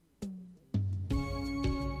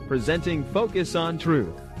presenting Focus on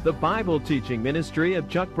Truth, the Bible teaching ministry of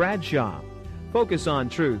Chuck Bradshaw. Focus on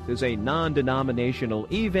Truth is a non-denominational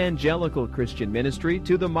evangelical Christian ministry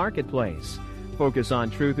to the marketplace. Focus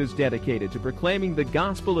on Truth is dedicated to proclaiming the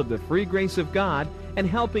gospel of the free grace of God and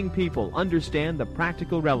helping people understand the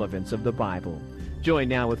practical relevance of the Bible. Join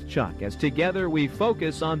now with Chuck as together we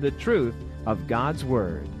focus on the truth of God's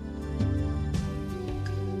Word.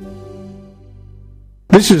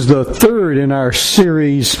 This is the third in our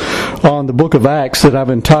series on the book of Acts that I've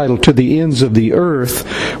entitled To the Ends of the Earth,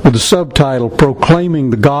 with the subtitle Proclaiming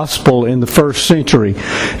the Gospel in the First Century.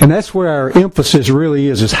 And that's where our emphasis really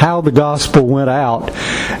is how the gospel went out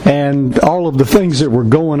and all of the things that were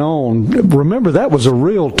going on. Remember, that was a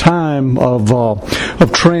real time of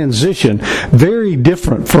transition, very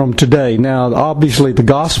different from today. Now, obviously, the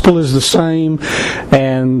gospel is the same,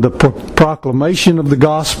 and the proclamation of the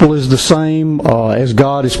gospel is the same, as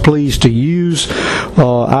God is pleased to use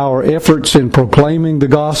our efforts in proclaiming the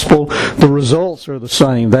gospel. The results are the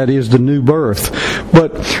same. That is the new birth.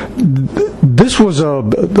 But this was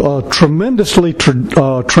a tremendously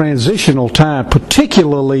transitional time,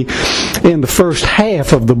 particularly in the first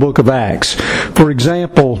half of the book of Acts. For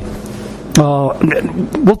example,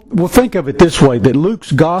 we'll think of it this way, that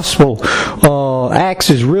Luke's Gospel, Acts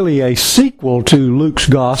is really a sequel to Luke's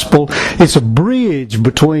Gospel. It's a bridge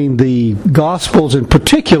between the Gospels and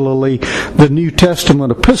particularly the New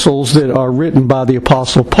Testament epistles that are written by the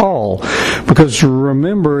Apostle Paul. Because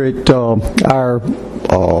remember,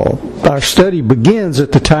 our study begins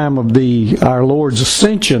at the time of our Lord's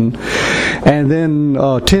Ascension, and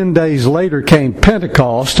then 10 days later came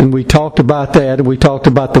Pentecost, and we talked about that, and we talked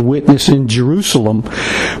about the witness in Jerusalem.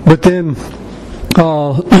 But then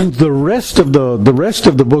the rest of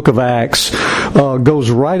the book of Acts goes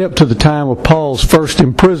right up to the time of Paul's first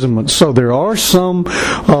imprisonment. So there are some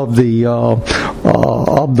of the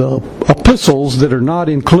epistles that are not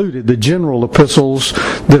included, the general epistles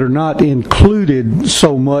that are not included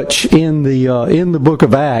so much in the book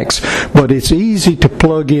of Acts. But it's easy to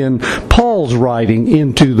plug in Paul's writing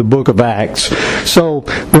into the book of Acts. So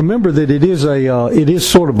remember that it is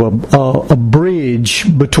sort of a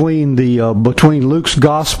bridge between Luke's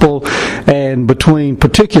Gospel and between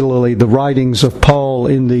particularly the writings of Paul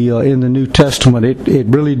in the New Testament. It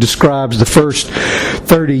really describes the first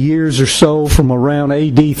 30 years or so, from around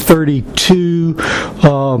AD 32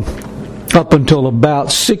 up until about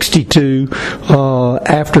 62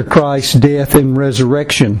 after Christ's death and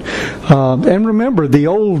resurrection. And remember, the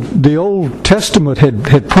Old Testament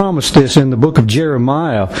had promised this in the book of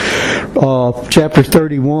Jeremiah, chapter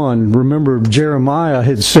 31. Remember, Jeremiah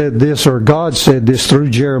had said this, or God said this through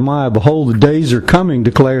Jeremiah, "Behold, the days are coming,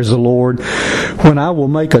 declares the Lord, when I will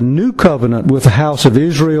make a new covenant with the house of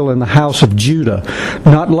Israel and the house of Judah,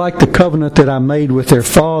 not like the covenant that I made with their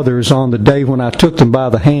fathers on the day when I took them by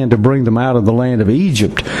the hand to bring them out of the land of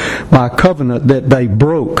Egypt, my covenant that they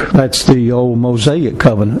broke." That's the old Mosaic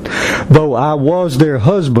covenant. "Though I was their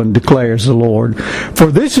husband, declares the Lord. For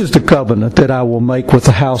this is the covenant that I will make with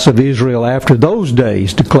the house of Israel after those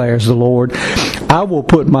days, declares the Lord. I will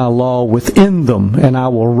put my law within them, and I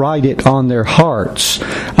will write it on their hearts.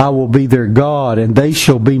 I will be their God, and they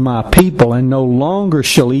shall be my people. And no longer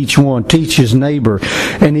shall each one teach his neighbor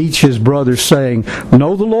and each his brother, saying,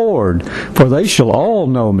 Know the Lord, for they shall all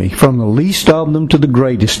know me, from the least of them to the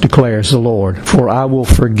greatest, declares the Lord. For I will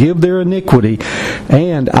forgive their iniquity,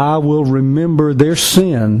 and I will remember their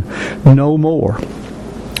sin no more."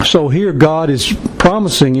 So here God is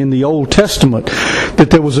promising in the Old Testament that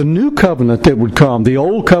there was a new covenant that would come. The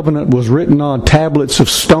old covenant was written on tablets of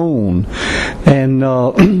stone, and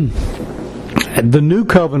the new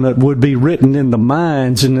covenant would be written in the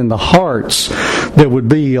minds and in the hearts. There would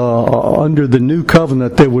be, under the new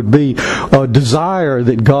covenant, there would be a desire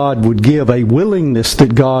that God would give, a willingness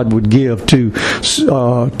that God would give to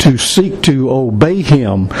seek to obey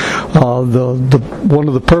Him. One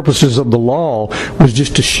of the purposes of the law was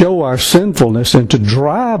just to show our sinfulness and to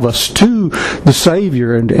drive us to the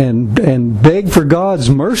Savior and beg for God's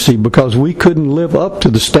mercy, because we couldn't live up to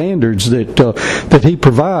the standards that He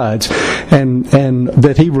provides and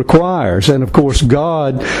that He requires. And of course,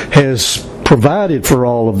 God has provided for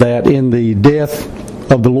all of that in the death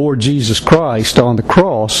of the Lord Jesus Christ on the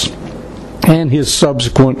cross and His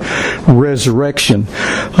subsequent resurrection.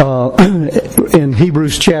 in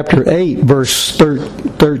Hebrews chapter 8, verse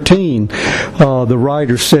 13, the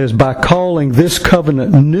writer says, by calling this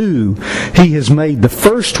covenant new, he has made the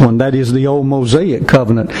first one, that is the old Mosaic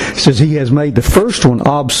covenant, says he has made the first one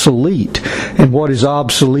obsolete, and what is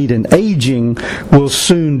obsolete and aging will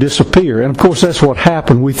soon disappear. And of course that's what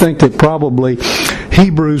happened. We think that probably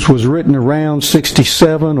Hebrews was written around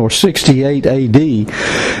 67 or 68 AD,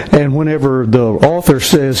 and whenever the author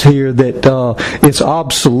says here that it's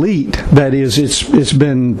obsolete, that is, it's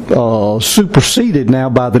been superseded now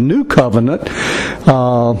by the new covenant,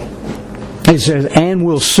 it says, and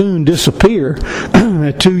will soon disappear.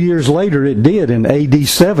 2 years later it did, in AD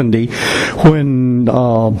 70, when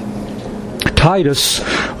Titus,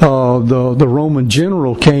 the Roman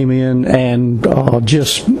general, came in and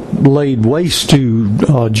just laid waste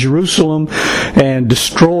to Jerusalem and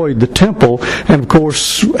destroyed the temple. And of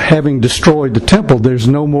course, having destroyed the temple, there's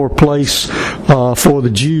no more place for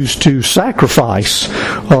the Jews to sacrifice.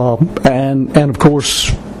 And of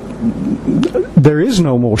course, there is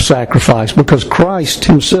no more sacrifice because Christ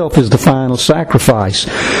himself is the final sacrifice.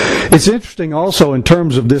 It's interesting also in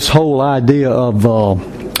terms of this whole idea of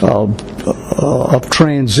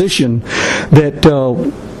transition that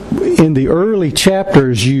in the early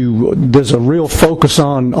chapters there's a real focus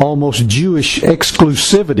on almost Jewish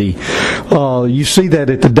exclusivity. You see that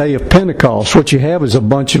at the day of Pentecost. What you have is a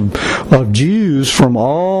bunch of Jews from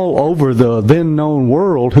all over the then known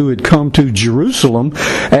world who had come to Jerusalem,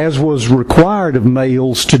 as was required of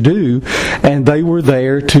males to do, and they were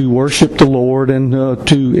there to worship the Lord and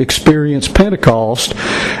to experience Pentecost.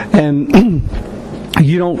 And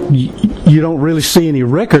you don't really see any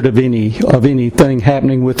record of anything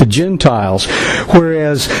happening with the Gentiles.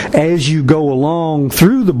 Whereas as you go along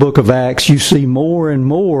through the book of Acts, you see more and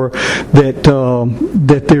more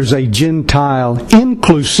that there's a Gentile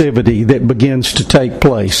inclusivity that begins to take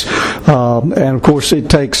place. And of course it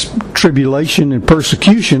takes tribulation and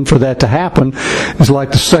persecution for that to happen. It's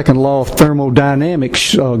like the second law of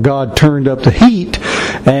thermodynamics. God turned up the heat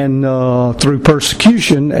and through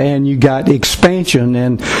persecution, and you got expansion.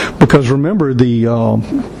 And because remember, the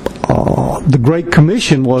Great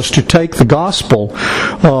Commission was to take the gospel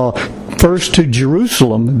first to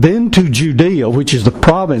Jerusalem, then to Judea, which is the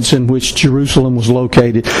province in which Jerusalem was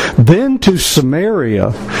located, then to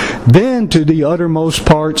Samaria, then to the uttermost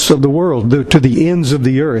parts of the world, to the ends of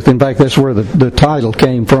the earth. In fact, that's where the title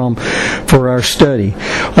came from for our study.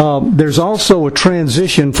 There's also a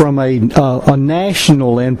transition from a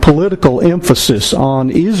national and political emphasis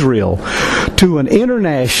on Israel to an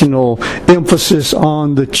international emphasis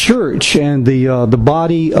on the church and the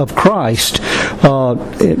body of Christ.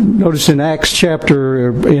 Notice in Acts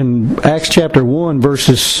chapter 1,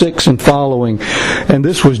 verses 6 and following, and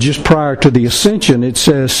this was just prior to the ascension, it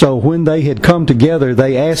says, so when they had come together,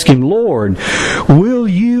 they asked him, Lord, will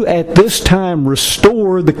you at this time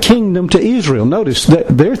restore the kingdom to Israel? Notice that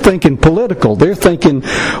they're thinking political. They're thinking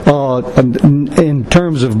in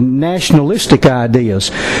terms of nationalistic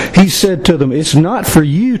ideas. He said to them, it's not for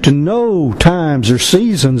you to know times or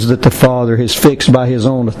seasons that the Father has fixed by his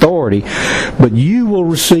own authority, but you will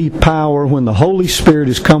receive power when the Holy Spirit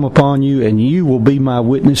has come upon you, and you will be my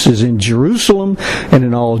witnesses in Jerusalem and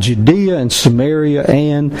in all Judea and Samaria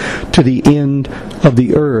and to the end of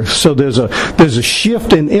the earth. So there's a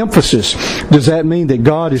shift in emphasis. Does that mean that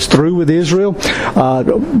God is through with Israel?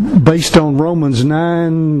 Based on Romans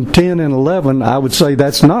 9, 10, and 11, I would say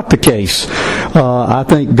that's not the case. I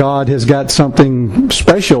think God has got something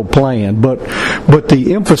special planned, but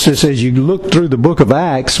the emphasis as you look through the book of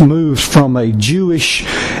Acts moves from a Jewish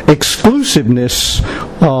exclusiveness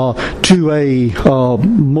to a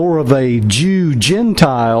more of a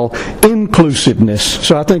Jew-Gentile inclusiveness.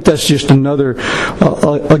 So I think that's just another,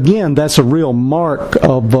 again, that's a real mark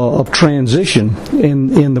of transition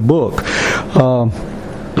in the book.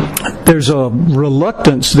 There's a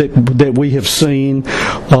reluctance that we have seen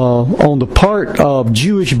on the part of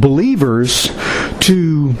Jewish believers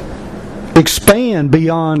to expand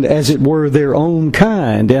beyond, as it were, their own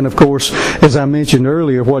kind. And of course, as I mentioned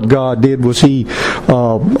earlier, what God did was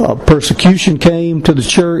persecution came to the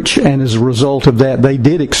church, and as a result of that, they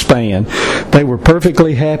did expand. They were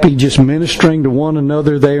perfectly happy just ministering to one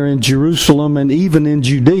another there in Jerusalem and even in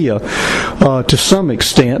Judea to some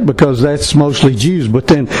extent, because that's mostly Jews. But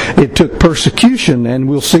then it took persecution, and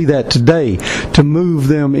we'll see that today, to move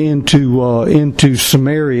them into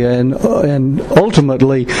Samaria and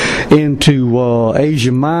ultimately into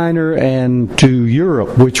Asia Minor and to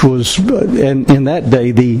Europe, which was in that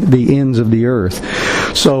day the ends of the earth.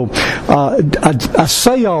 So I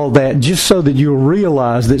say all that just so that you'll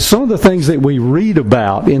realize that some of the things that we read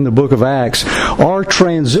about in the book of Acts are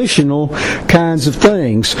transitional kinds of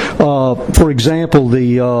things. For example,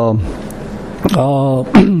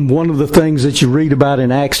 one of the things that you read about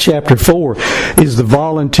in Acts chapter 4 is the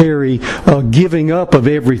voluntary giving up of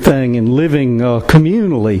everything and living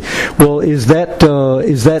communally. Well, is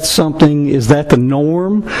that something? Is that the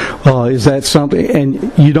norm? Is that something?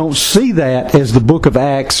 And you don't see that as the book of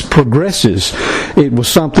Acts progresses. It was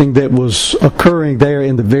something that was occurring there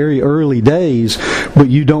in the very early days, but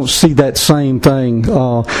you don't see that same thing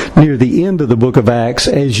near the end of the book of Acts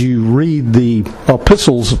as you read the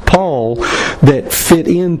epistles of Paul that fit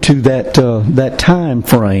into that time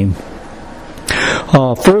frame.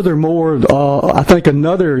 Furthermore, I think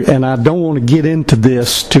another, and I don't want to get into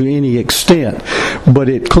this to any extent, but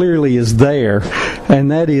it clearly is there,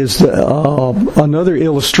 and that is another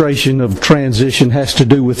illustration of transition has to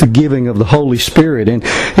do with the giving of the Holy Spirit. And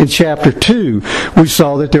in chapter 2, we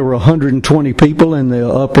saw that there were 120 people in the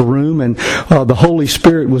upper room, and the Holy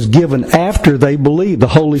Spirit was given after they believed. The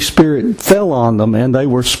Holy Spirit fell on them, and they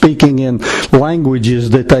were speaking in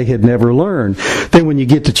languages that they had never learned. Then when you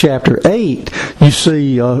get to chapter 8, you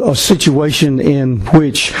see a situation in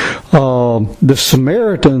which the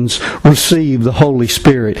Samaritans received the Holy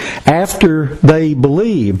Spirit after they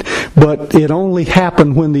believed, but it only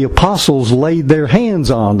happened when the apostles laid their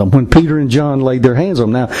hands on them, when Peter and John laid their hands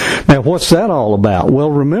on them. Now what's that all about?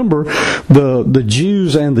 Well, remember the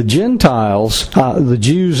Jews and the Gentiles, the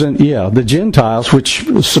Gentiles, which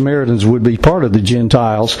the Samaritans would be part of the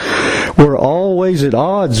Gentiles, were always at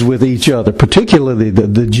odds with each other. Particularly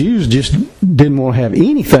the Jews just didn't want to have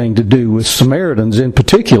anything to do with Samaritans in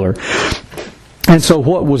particular. And so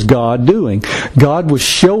what was God doing? God was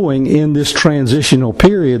showing in this transitional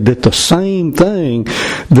period that the same thing,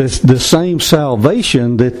 the same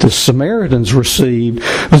salvation that the Samaritans received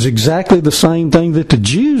was exactly the same thing that the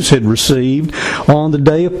Jews had received on the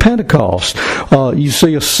day of Pentecost. You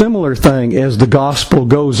see a similar thing as the gospel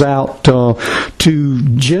goes out to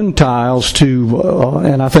Gentiles,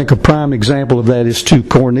 and I think a prime example of that is to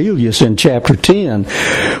Cornelius in chapter 10,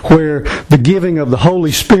 where the giving of the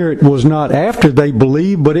Holy Spirit was not after they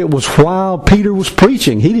believed, but it was while Peter was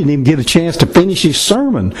preaching. He didn't even get a chance to finish his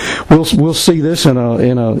sermon. We'll see this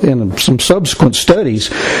in some subsequent studies.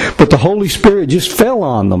 But the Holy Spirit just fell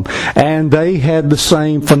on them, and they had the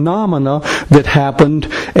same phenomena that happened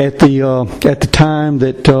at the time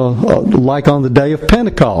that, like on the day of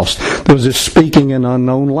Pentecost, there was this speaking in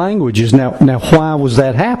unknown languages. Now, why was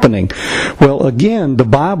that happening? Well, again, the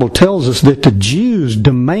Bible tells us that the Jews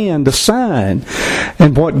demand a sign,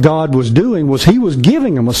 and what God was doing was He was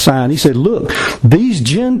giving them a sign. He said, look, these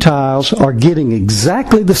Gentiles are getting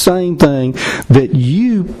exactly the same thing that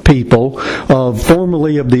you people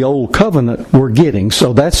formerly of the Old Covenant were getting.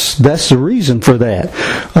 So that's the reason for that.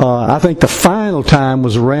 I think the final time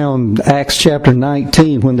was around Acts chapter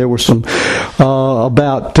 19 when there were some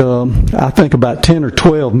about 10 or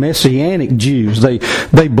 12 Messianic Jews. They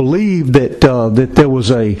believed that there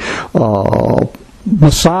was a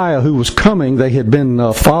Messiah who was coming. They had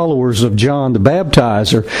been followers of John the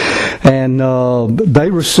Baptizer, and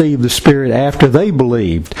they received the Spirit after they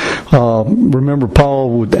believed. Remember,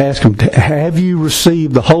 Paul would ask them, have you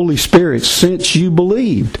received the Holy Spirit since you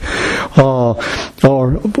believed? Or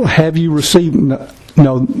have you received...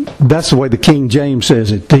 No, that's the way the King James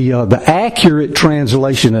says it. The accurate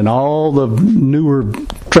translation, and all the newer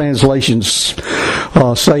translations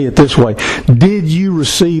say it this way: did you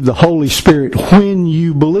receive the Holy Spirit when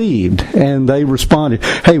you believed? And they responded,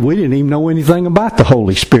 hey, we didn't even know anything about the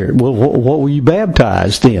Holy Spirit. Well, what were you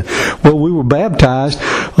baptized in? Well, we were baptized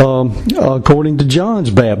according to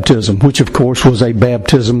John's baptism, which of course was a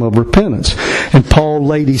baptism of repentance. And Paul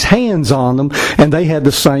laid his hands on them, and they had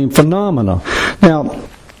the same phenomena. Now,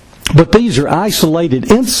 but these are isolated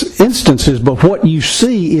instances, but what you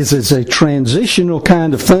see is it's a transitional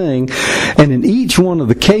kind of thing, and in each one of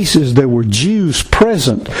the cases there were Jews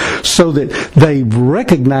present so that they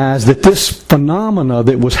recognized that this phenomena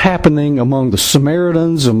that was happening among the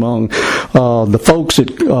Samaritans, among the folks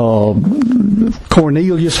at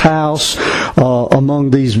Cornelius' house,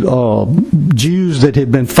 among these Jews that had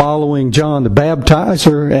been following John the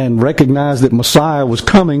Baptizer and recognized that Messiah was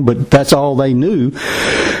coming, but that's all they knew,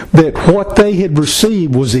 that what they had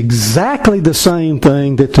received was exactly the same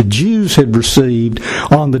thing that the Jews had received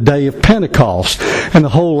on the day of Pentecost. And the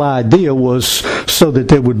whole idea was so that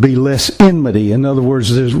there would be less enmity. In other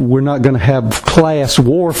words, we're not going to have class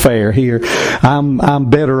warfare here. I'm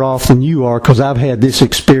better off than you are because I've had this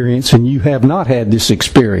experience and you have not had this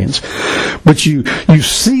experience. But you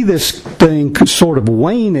see this thing sort of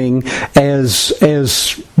waning as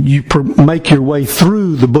you make your way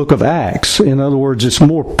through the book of Acts. In other words, it's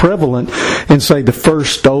more prevalent in, say, the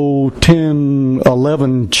first 10,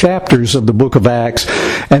 11 chapters of the book of Acts,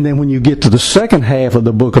 and then when you get to the second half of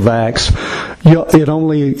the book of Acts, it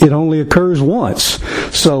only occurs once.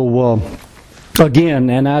 So again,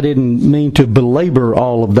 and I didn't mean to belabor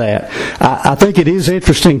all of that. I think it is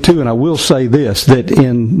interesting too, and I will say this, that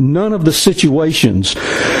in none of the situations,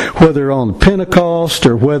 whether on Pentecost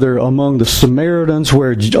or whether among the Samaritans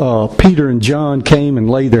where Peter and John came and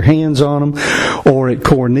laid their hands on them, or at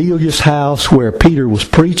Cornelius' house where Peter was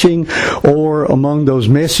preaching, or among those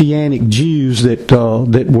Messianic Jews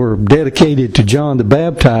that were dedicated to John the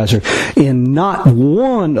Baptizer, in not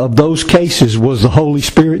one of those cases was the Holy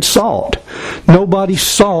Spirit sought. Nobody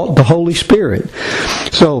sought the Holy Spirit.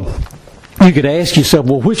 So you could ask yourself,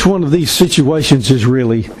 well, which one of these situations is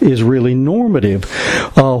really normative?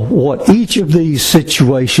 What each of these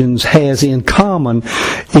situations has in common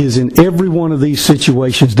is in every one of these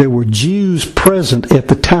situations there were Jews present at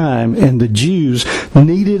the time, and the Jews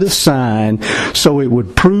needed a sign so it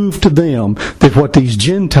would prove to them that what these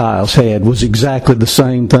Gentiles had was exactly the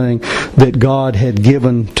same thing that God had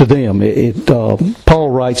given to them. Paul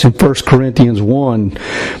writes in 1 Corinthians 1,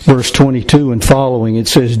 verse 22 and following, it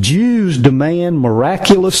says, Jews demand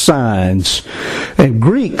miraculous signs, and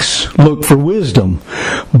Greeks look for wisdom.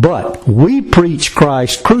 But we preach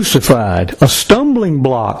Christ crucified, a stumbling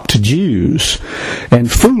block to Jews, and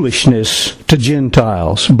foolishness to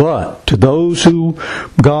Gentiles. But to those who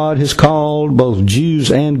God has called, both Jews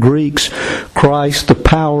and Greeks, Christ, the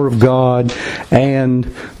power of God, and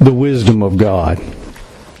the wisdom of God.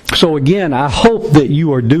 So again, I hope that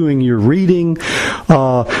you are doing your reading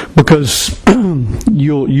because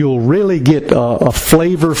you'll really get a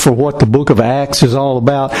flavor for what the book of Acts is all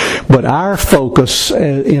about. But our focus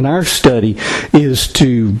in our study is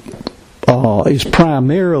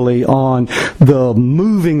primarily on the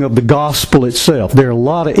moving of the gospel itself. There are a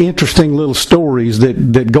lot of interesting little stories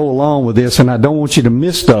that go along with this, and I don't want you to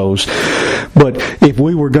miss those. But if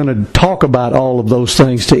we were going to talk about all of those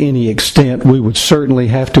things to any extent, we would certainly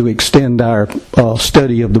have to extend our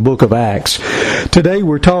study of the book of Acts. Today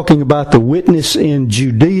we're talking about the witness in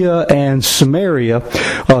Judea and Samaria.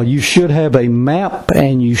 You should have a map,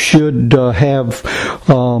 and you should have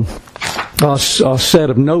a set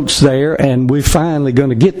of notes there, and we're finally going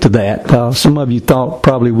to get to that. Some of you thought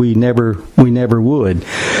probably we never would.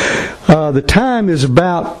 The time is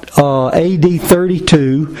about AD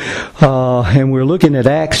 32, and we're looking at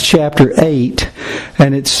Acts chapter 8,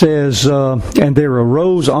 and it says, and there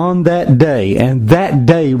arose on that day, and that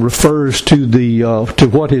day refers to to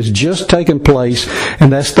what has just taken place,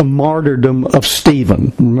 and that's the martyrdom of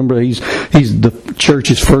Stephen. Remember, he's the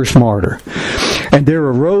church's first martyr. And there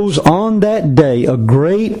arose on that day a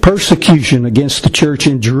great persecution against the church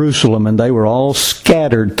in Jerusalem, and they were all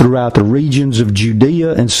scattered throughout the regions of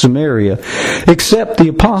Judea and Samaria, except the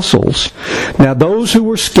apostles. Now those who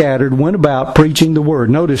were scattered went about preaching the word.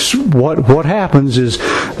 Notice what happens is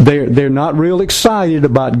they're not real excited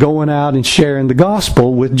about going out and sharing the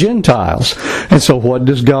gospel with Gentiles. And so what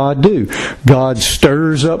does God do? God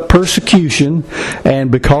stirs up persecution,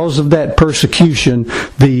 and because of that persecution,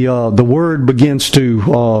 the word begins to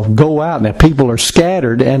go out. Now people are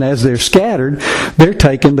scattered, and as they're scattered, they're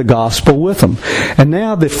taking the gospel with them. And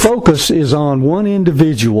now the focus is on one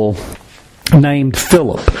individual named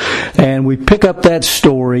Philip. And we pick up that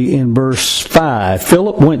story in verse 5.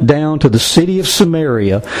 Philip went down to the city of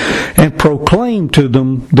Samaria and proclaimed to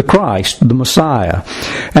them the Christ, the Messiah.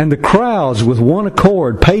 And the crowds with one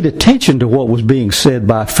accord paid attention to what was being said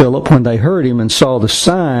by Philip when they heard him and saw the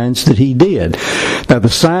signs that he did. Now the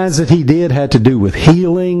signs that he did had to do with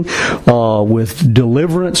healing, with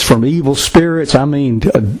deliverance from evil spirits. I mean,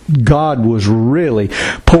 God was really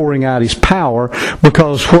pouring out His power,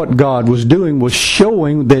 because what God was doing was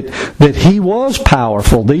showing that He was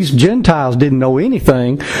powerful. These Gentiles didn't know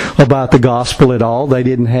anything about the gospel at all. They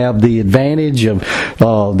didn't have the advantage of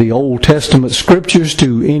the Old Testament scriptures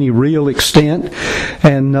to any real extent.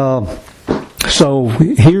 And so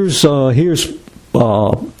here's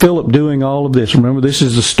Philip doing all of this. Remember, this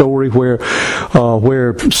is the story where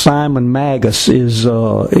Simon Magus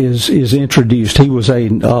is introduced. He was a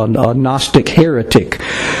Gnostic heretic,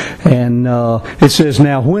 and it says,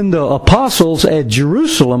 "Now when the apostles at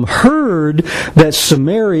Jerusalem heard that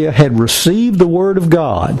Samaria had received the word of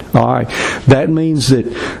God," all right, that means that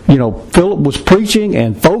Philip was preaching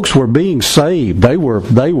and folks were being saved. They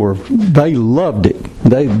loved it.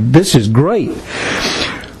 This is great.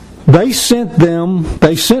 They sent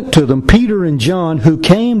to them Peter and John, who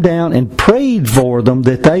came down and prayed for them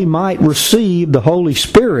that they might receive the Holy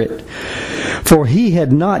Spirit, for he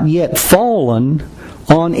had not yet fallen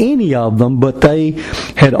on any of them, but they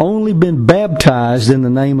had only been baptized in the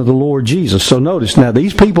name of the Lord Jesus. So notice, now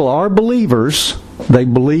these people are believers. They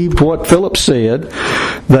believed what Philip said.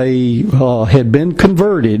 They had been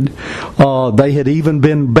converted. They had even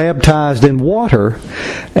been baptized in water.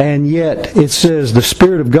 And yet it says the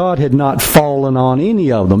Spirit of God had not fallen on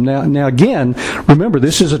any of them. Now again, remember,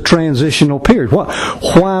 this is a transitional period.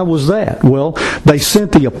 Why was that? Well, they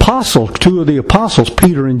sent the apostles, two of the apostles,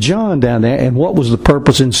 Peter and John, down there. And what was the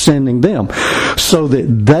purpose in sending them? So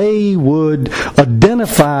that they would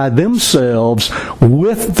identify themselves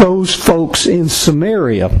with those folks in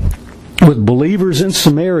Samaria, with believers in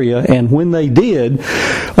Samaria. And when they did,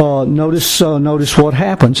 notice what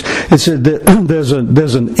happens. It said that there's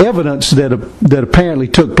an evidence that apparently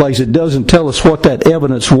took place. It doesn't tell us what that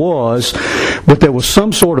evidence was, but there was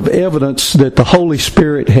some sort of evidence that the Holy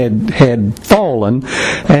Spirit had fallen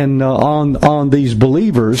and on these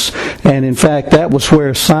believers. And in fact, that was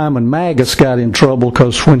where Simon Magus got in trouble,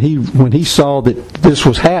 because when he saw that this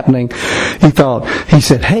was happening, he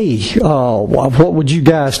said, "Hey, what would you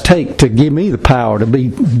guys take to give me the power to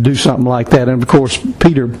do something like that?" And of course,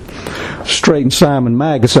 Peter straightened Simon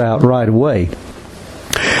Magus out right away.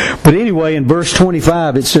 But anyway, in verse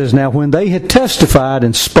 25 it says, "Now when they had testified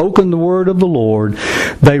and spoken the word of the Lord,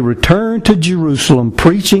 they returned to Jerusalem,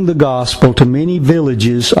 preaching the gospel to many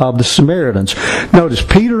villages of the Samaritans." Notice,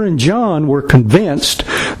 Peter and John were convinced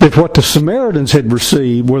that what the Samaritans had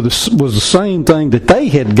received was the same thing that they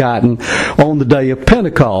had gotten on the day of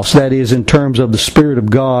Pentecost. That is, in terms of the Spirit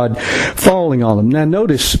of God falling on them. Now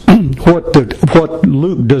notice what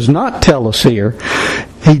Luke does not tell us here.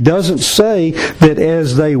 He doesn't say that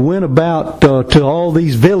as they went about to all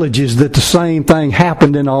these villages that the same thing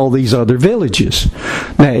happened in all these other villages.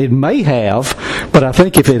 Now, it may have, but I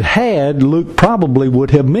think if it had, Luke probably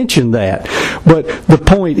would have mentioned that. But the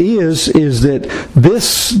point is that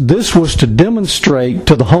this was to demonstrate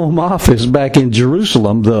to the home office back in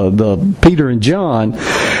Jerusalem, the Peter and John,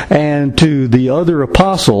 and to the other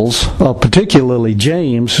apostles, particularly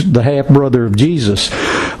James, the half-brother of Jesus,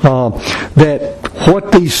 that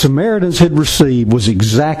what these Samaritans had received was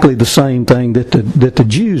exactly the same thing that the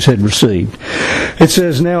Jews had received. It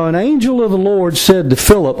says, "Now an angel of the Lord said to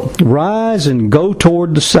Philip, 'Rise and go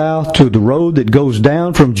toward the south to the road that goes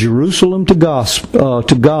down from Jerusalem to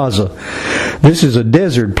Gaza. This is a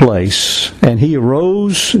desert place.' And he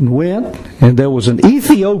arose and went, and there was an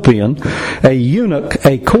Ethiopian, a eunuch,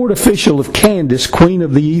 a court official of Candace, queen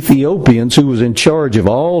of the Ethiopians, who was in charge of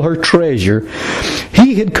all her treasure.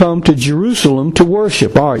 He had come to Jerusalem to worship."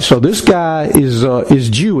 All right, so this guy is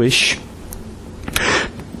Jewish.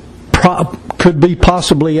 Could be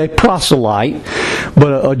possibly a proselyte,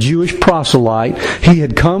 but a Jewish proselyte. He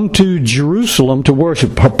had come to Jerusalem to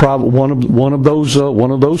worship, probably one of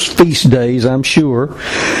those feast days, I'm sure.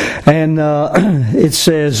 And it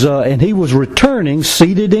says, and he was returning,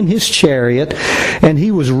 seated in his chariot, and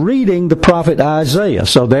he was reading the prophet Isaiah.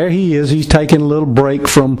 So there he is. He's taking a little break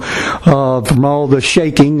from all the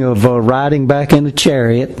shaking of riding back in the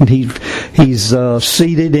chariot, and he's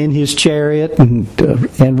seated in his chariot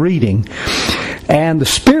and reading. And the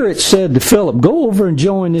Spirit said to Philip, "Go over and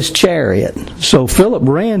join this chariot." So Philip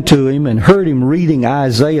ran to him and heard him reading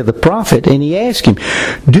Isaiah the prophet, and he asked him,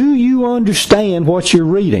 "Do you understand what you're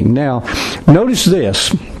reading?" Now, notice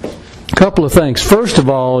this. A couple of things. First of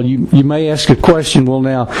all, you may ask a question. Well,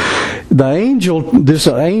 now, this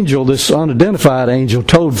unidentified angel,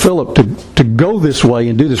 told Philip to go this way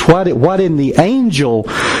and do this. Why didn't the angel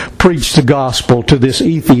preach the gospel to this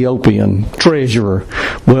Ethiopian treasurer?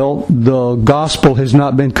 Well, the gospel has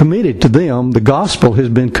not been committed to them. The gospel has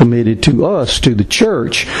been committed to us, to the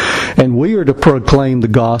church, and we are to proclaim the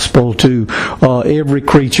gospel to every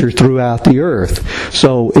creature throughout the earth.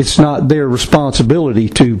 So it's not their responsibility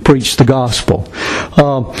to preach the gospel.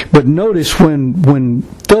 But notice when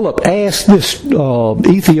Philip asked this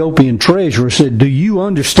Ethiopian treasurer, said, "Do you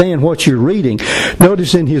understand what you're reading?"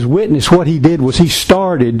 Notice in his witness what he did was he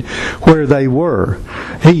started where they were.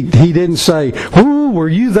 He didn't say, "Ooh, were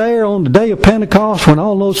you there on the day of Pentecost when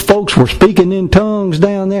all those folks were speaking in tongues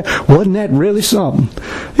down there? Wasn't that really something?"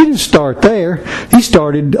 He didn't start there. He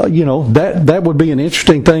started, that would be an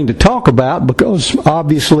interesting thing to talk about, because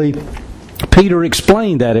obviously Peter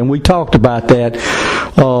explained that, and we talked about that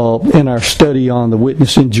in our study on the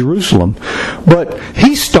witness in Jerusalem. But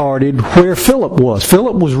he started where Philip was.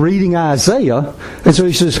 Philip was reading Isaiah, and so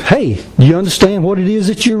he says, "Hey, do you understand what it is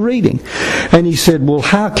that you're reading?" And he said, "Well,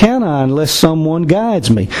 how can I unless someone guides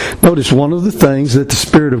me?" Notice one of the things that the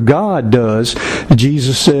Spirit of God does,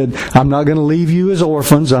 Jesus said, "I'm not going to leave you as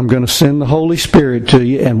orphans. I'm going to send the Holy Spirit to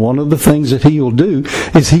you, and one of the things that He will do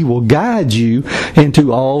is He will guide you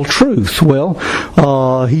into all truth." Well,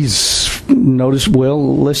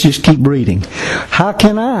 let's just keep reading. How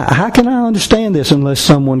can I understand this unless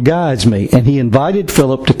someone guides me? And he invited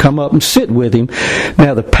Philip to come up and sit with him.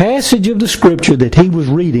 Now, the passage of the scripture that he was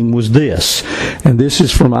reading was this, and this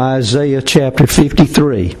is from Isaiah chapter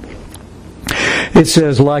 53. It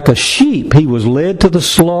says, "Like a sheep he was led to the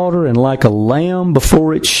slaughter, and like a lamb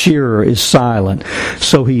before its shearer is silent,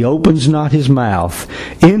 so he opens not his mouth.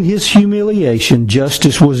 In his humiliation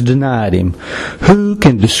justice was denied him. Who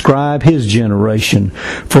can describe his generation?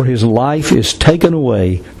 For his life is taken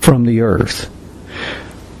away from the earth."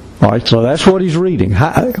 All right, so that's what he's reading.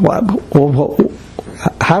 How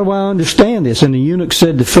do I understand this? And the eunuch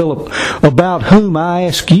said to Philip, "About whom, I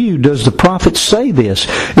ask you, does the prophet say this?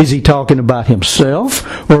 Is he talking about himself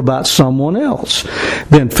or about someone else?"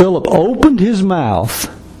 Then Philip opened his mouth,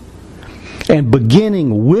 and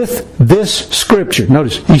beginning with this scripture,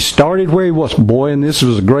 notice he started where he was. Boy, and this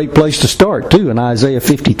was a great place to start too, in Isaiah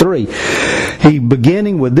 53.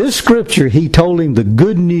 Beginning with this scripture, he told him the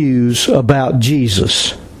good news about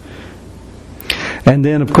Jesus. And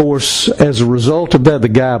then, of course, as a result of that, the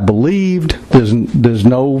guy believed. There's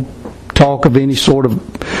no talk of any sort of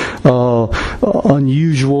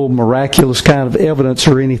unusual, miraculous kind of evidence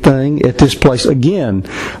or anything at this place. Again,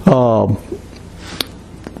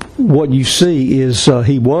 what you see is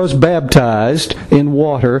he was baptized in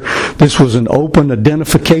water. This was an open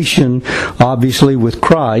identification, obviously, with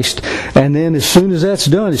Christ. And then as soon as that's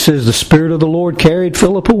done, it says the Spirit of the Lord carried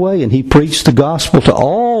Philip away, and he preached the gospel to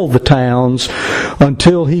all the towns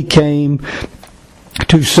until he came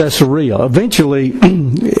to Caesarea. Eventually,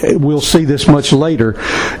 we'll see this much later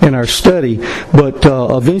in our study, but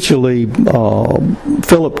eventually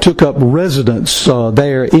Philip took up residence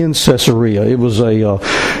there in Caesarea. It was a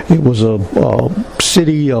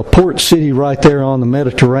city, a port city right there on the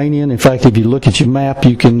Mediterranean. In fact, if you look at your map,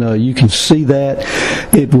 you can see that.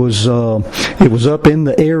 It was up in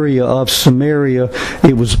the area of Samaria.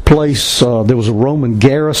 It was a place. There was a Roman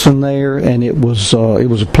garrison there, and it was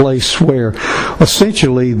a place where essentially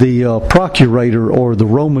the procurator or the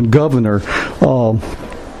Roman governor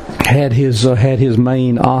had his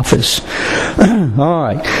main office. All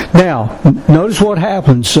right. Now, notice what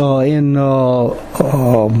happens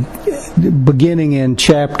beginning in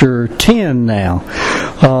chapter 10 now.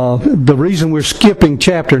 The reason we're skipping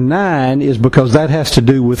chapter 9 is because that has to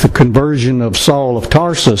do with the conversion of Saul of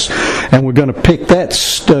Tarsus, and we're going to pick that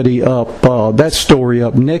story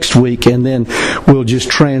up next week, and then we'll just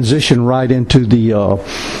transition right into the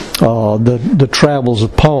travels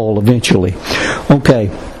of Paul eventually.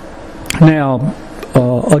 Okay. Now,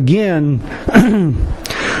 again,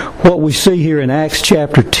 what we see here in Acts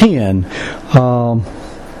chapter 10,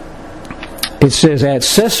 it says, "At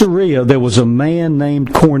Caesarea there was a man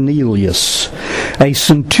named Cornelius, a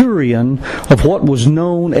centurion of what was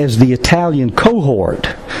known as the Italian cohort."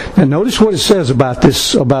 Now notice what it says about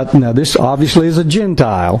this. Now this obviously is a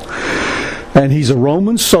Gentile, and he's a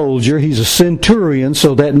Roman soldier. He's a centurion,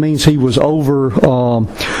 so that means he was over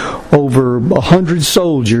 100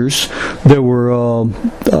 soldiers. There were,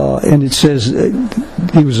 and it says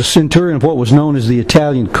he was a centurion of what was known as the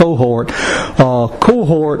Italian cohort.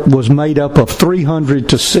 Cohort was made up of 300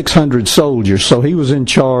 to 600 soldiers, so he was in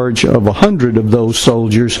charge of 100 of those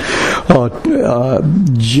soldiers.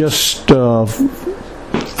 Just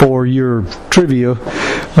for your trivia,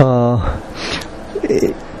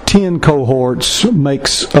 10 cohorts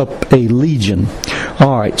makes up a legion.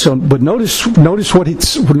 All right. So, but notice what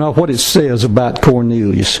it says about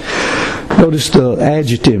Cornelius. Notice the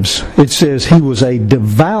adjectives. It says he was a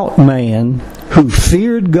devout man who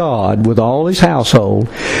feared God with all his household.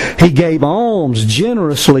 He gave alms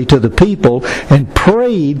generously to the people and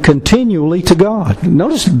prayed continually to God.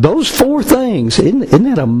 Notice those four things. Isn't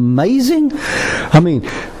that amazing? I mean,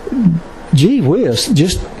 gee whiz,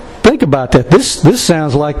 just think about that. This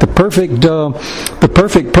sounds like the perfect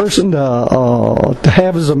person to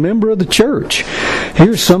have as a member of the church.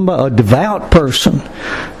 Here's somebody, a devout person.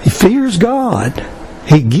 He fears God.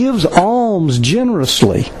 He gives alms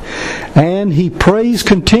generously, and he prays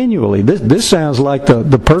continually. This sounds like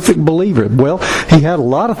the perfect believer. Well, he had a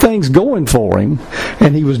lot of things going for him,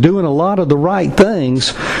 and he was doing a lot of the right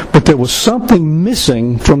things, but there was something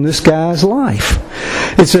missing from this guy's life.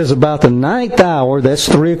 It says about the 9th hour, that's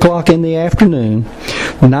 3 o'clock in the afternoon,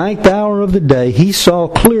 9th hour of the day, he saw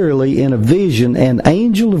clearly in a vision an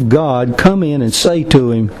angel of God come in and say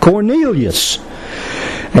to him, "Cornelius."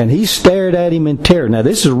 And he stared at him in terror. Now,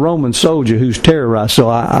 this is a Roman soldier who's terrorized, so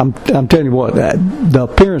I'm telling you what, the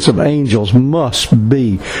appearance of angels must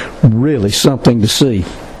be really something to see.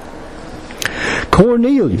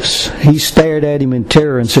 "Cornelius," he stared at him in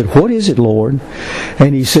terror and said, "What is it, Lord?"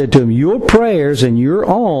 And he said to him, "Your prayers and your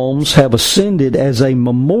alms have ascended as a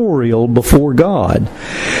memorial before God.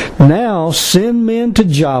 Now send men to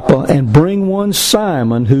Joppa and bring one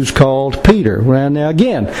Simon who's called Peter." Well, now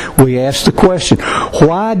again, we ask the question,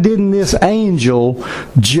 why didn't this angel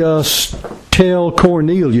just tell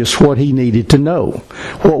Cornelius what he needed to know?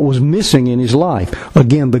 What was missing in his life?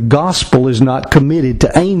 Again, the gospel is not committed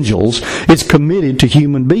to angels. It's committed to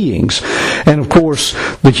human beings. And of course,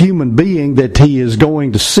 the human being that he is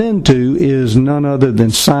going to send to is none other than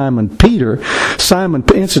Simon Peter.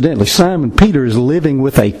 Incidentally, Simon Peter is living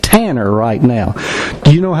with a tanner right now.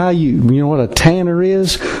 Do you know you know what a tanner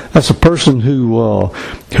is? That's a person who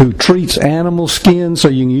treats animal skin so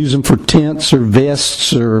you can use them for tents or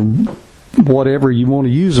vests or whatever you want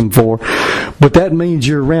to use them for. But that means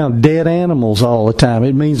you're around dead animals all the time.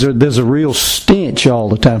 It means there's a real stench all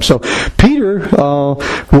the time. So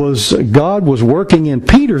God was working in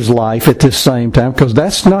Peter's life at this same time, because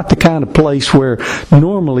that's not the kind of place where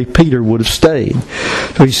normally Peter would have stayed.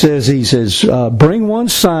 So he says, "Bring one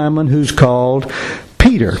Simon who's called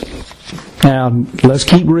Peter." Now, let's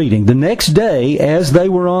keep reading. "The next day, as they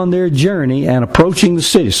were on their journey and approaching the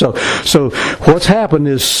city." So what's happened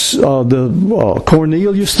is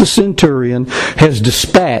Cornelius the centurion has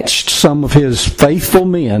dispatched some of his faithful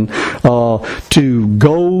men to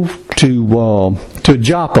go to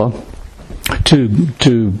Joppa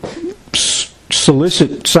to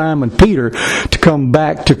solicit Simon Peter to come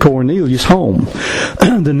back to Cornelius' home.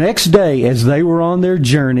 "The next day, as they were on their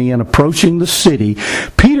journey and approaching the city,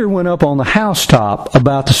 Peter went up on the housetop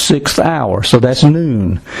about the 6th hour," so that's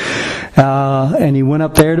noon, and he went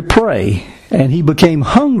up there to pray. And he became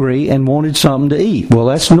hungry and wanted something to eat. Well,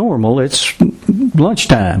 that's normal. It's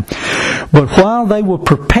lunchtime. But while they were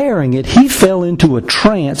preparing it, he fell into a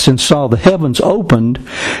trance and saw the heavens opened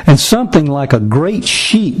and something like a great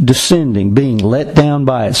sheet descending, being let down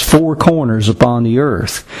by its 4 corners upon the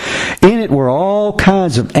earth. In it were all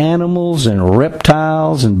kinds of animals and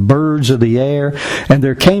reptiles and birds of the air. And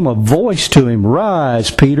there came a voice to him,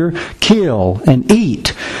 "Rise, Peter, kill and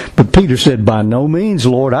eat." But Peter said, "By no means,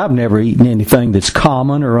 Lord, I've never eaten anything that's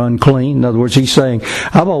common or unclean." In other words, he's saying,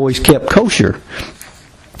 I've always kept kosher.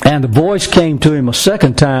 And the voice came to him a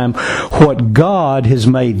second time, "What God has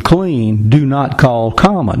made clean, do not call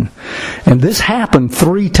common." And this happened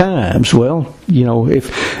 3 times. Well, you know, if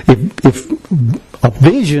a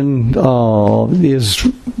vision is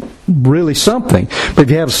really something, but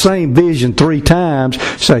if you have the same vision 3 times,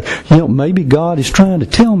 say, maybe God is trying to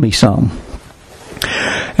tell me something.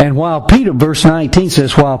 And while Peter, verse 19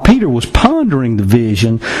 says, while Peter was pondering the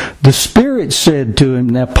vision, the Spirit said to him,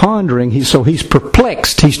 now pondering, he's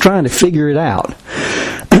perplexed, he's trying to figure it out.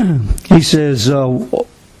 He says,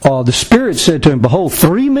 the Spirit said to him, "Behold,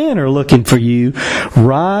 3 men are looking for you.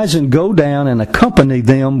 Rise and go down and accompany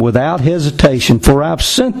them without hesitation, for I've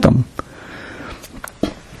sent them."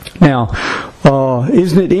 Now,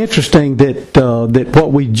 isn't it interesting that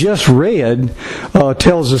what we just read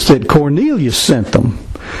tells us that Cornelius sent them,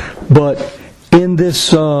 but in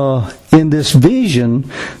this vision,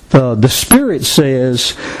 the Spirit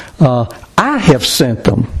says, "I have sent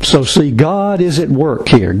them." So see, God is at work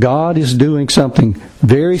here. God is doing something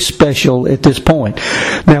very special at this point.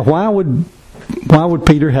 Now, why would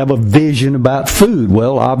Peter have a vision about food?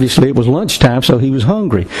 Well, obviously it was lunchtime, so he was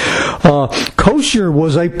hungry. Kosher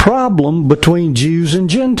was a problem between Jews and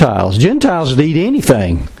Gentiles. Gentiles would eat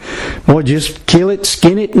anything. Well, just kill it,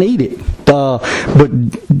 skin it, and eat it. But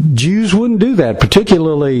Jews wouldn't do that,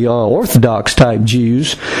 particularly Orthodox type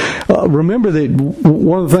Jews. Remember that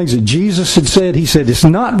one of the things that Jesus had said, he said, it's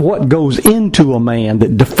not what goes into a man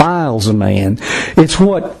that defiles a man. It's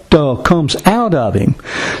what comes out of him.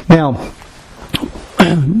 Now,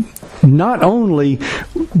 not only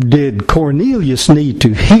did Cornelius need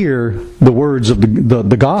to hear the words of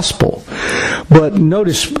the gospel, but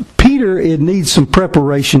notice Peter Peter, it needs some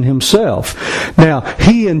preparation himself. Now,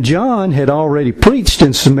 he and John had already preached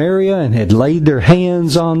in Samaria and had laid their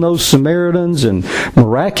hands on those Samaritans, and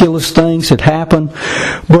miraculous things had happened.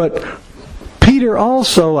 But Peter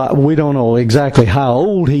also, we don't know exactly how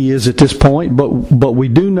old he is at this point, but we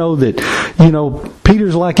do know that,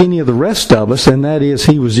 Peter's like any of the rest of us, and that is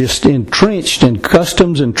he was just entrenched in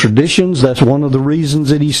customs and traditions. That's one of the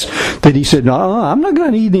reasons that he said, no, I'm not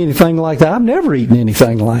going to eat anything like that. I've never eaten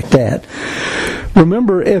anything like that.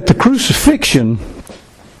 Remember, at the crucifixion,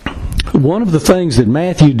 one of the things that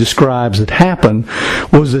Matthew describes that happened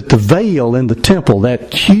was that the veil in the temple,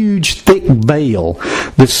 that huge thick veil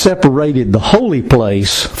that separated the holy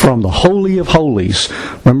place from the Holy of Holies.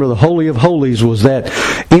 Remember, the Holy of Holies was that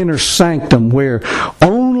inner sanctum where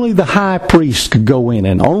only the high priest could go in,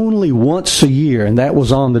 and only once a year, and that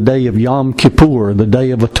was on the day of Yom Kippur, the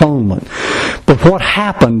Day of Atonement. But what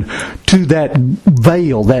happened to that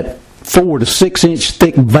veil, that 4 to 6 inch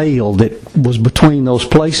thick veil that was between those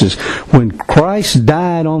places? When Christ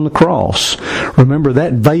died on the cross, remember,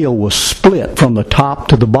 that veil was split from the top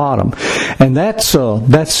to the bottom. And that's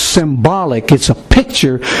symbolic. It's a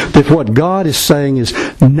picture that what God is saying is,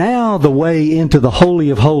 now the way into the Holy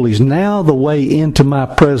of Holies, now the way into my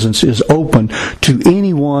presence is open to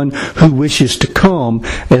anyone who wishes to come,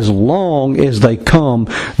 as long as they come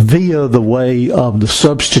via the way of the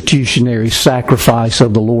substitutionary sacrifice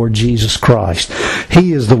of the Lord Jesus Christ.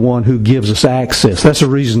 He is the one who gives us access. That's the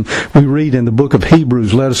reason we read in the book of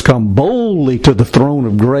Hebrews, let us come boldly to the throne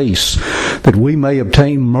of grace, that we may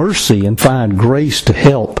obtain mercy and find grace to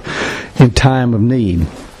help in time of need.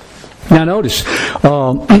 Now notice,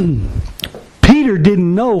 Peter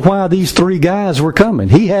didn't know why these 3 guys were coming.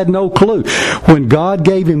 He had no clue. When God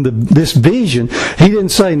gave him this vision, he didn't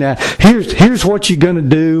say, now, here's what you're going to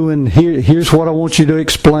do, and here's what I want you to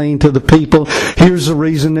explain to the people. Here's the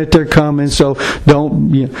reason that they're coming, so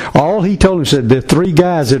don't... All he told him, said, there are 3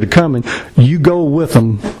 guys that are coming. You go with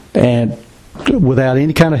them, and without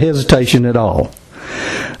any kind of hesitation at all.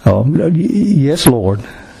 Yes, Lord.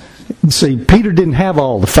 See, Peter didn't have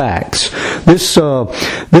all the facts. This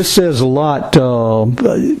says a lot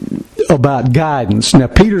about guidance. Now,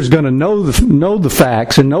 Peter's going to know the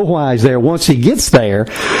facts and know why he's there once he gets there,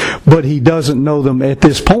 but he doesn't know them at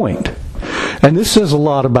this point. And this says a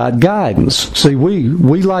lot about guidance. See, we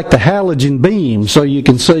like the halogen beam, so you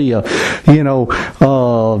can see,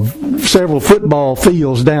 several football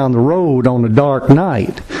fields down the road on a dark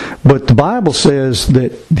night. But the Bible says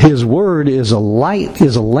that His Word is a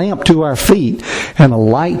lamp to our feet and a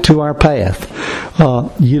light to our path.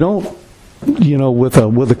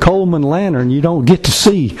 With a Coleman lantern, you don't get to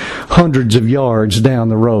see hundreds of yards down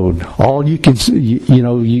the road. All you can see,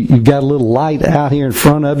 you've got a little light out here in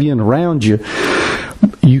front of you and around you.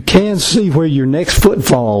 You can see where your next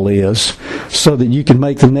footfall is, so that you can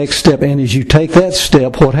make the next step. And as you take that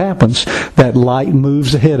step, what happens? That light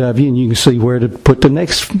moves ahead of you, and you can see where to put the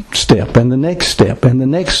next step, and the next step, and the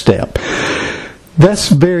next step. That's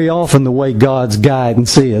very often the way God's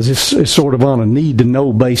guidance is. It's sort of on a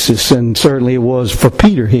need-to-know basis, and certainly it was for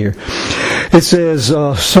Peter here. It says,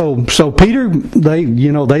 so Peter, they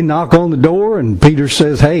knock on the door, and Peter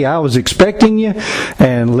says, hey, I was expecting you,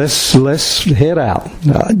 and let's head out.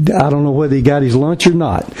 I don't know whether he got his lunch or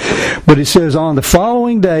not. But it says, on the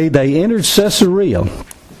following day, they entered Caesarea.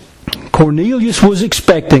 Cornelius was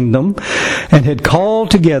expecting them and had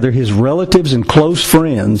called together his relatives and close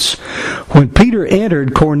friends. When Peter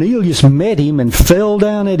entered, Cornelius met him and fell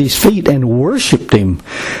down at his feet and worshipped him.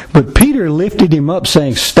 But Peter lifted him up,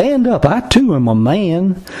 saying, stand up, I too am a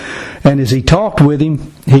man. And as he talked with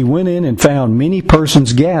him, he went in and found many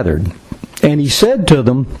persons gathered. And he said to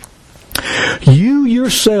them, you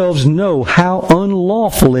yourselves know how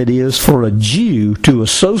unlawful it is for a Jew to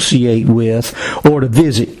associate with or to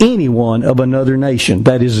visit anyone of another nation,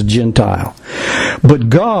 that is a Gentile. But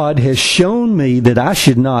God has shown me that I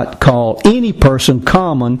should not call any person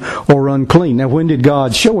common or unclean. Now, when did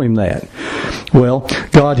God show him that? Well,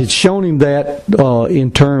 God had shown him that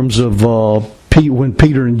in terms of when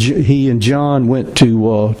Peter and he and John went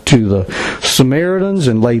to the Samaritans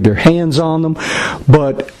and laid their hands on them.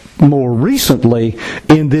 But more recently,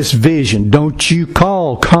 in this vision, don't you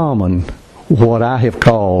call common what I have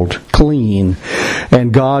called clean.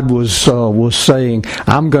 And God was saying,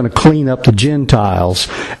 I'm going to clean up the Gentiles,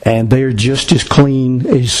 and they're just as clean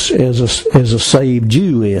as a saved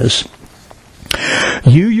Jew is.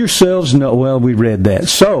 You yourselves know, well, we read that.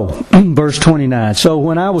 So, verse 29, so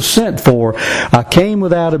when I was sent for, I came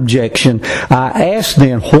without objection. I asked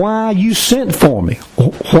then, why you sent for me?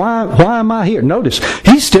 Why am I here? Notice,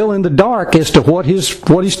 he's still in the dark as to what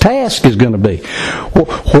his task is going to be.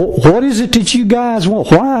 What is it that you guys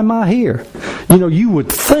want? Why am I here? You know, you would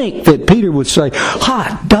think that Peter would say,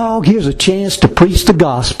 hot dog, here's a chance to preach the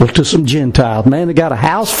gospel to some Gentiles. Man, they got a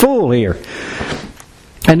house full here.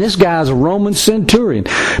 And this guy's a Roman centurion.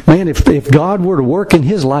 Man, if God were to work in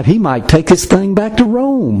his life, he might take this thing back to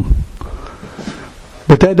Rome.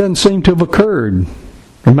 But that doesn't seem to have occurred.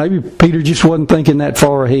 Or maybe Peter just wasn't thinking that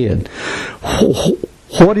far ahead.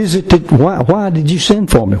 What is it that, why did you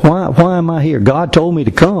send for me? Why am I here? God told me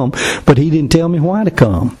to come, but he didn't tell me why to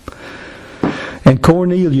come. And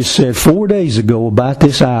Cornelius said, 4 days ago, about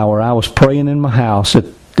this hour, I was praying in my house at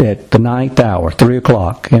the 9th hour, 3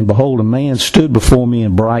 o'clock, and behold, a man stood before me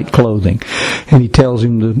in bright clothing. And he tells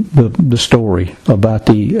him the story about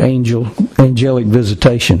the angelic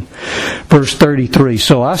visitation. Verse 33,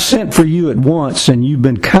 so I sent for you at once, and you've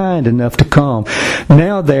been kind enough to come.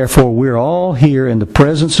 Now, therefore, we're all here in the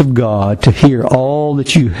presence of God to hear all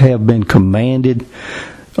that you have been commanded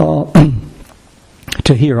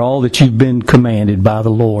to hear all that you've been commanded by the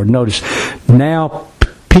Lord. Notice, now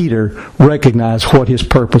Peter recognized what his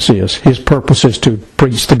purpose is. His purpose is to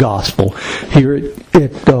preach the gospel here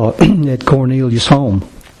at Cornelius' home.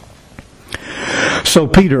 So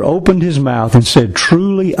Peter opened his mouth and said,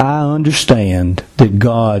 truly I understand that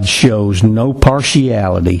God shows no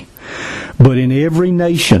partiality, but in every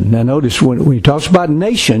nation. Now notice, when he talks about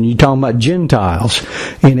nation, you're talking about Gentiles.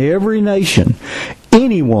 In every nation,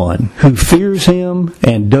 anyone who fears him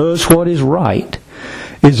and does what is right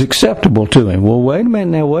is acceptable to him. Well, wait a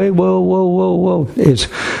minute now. Whoa. Is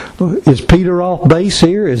Peter off base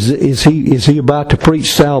here? Is he about to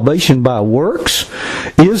preach salvation by works?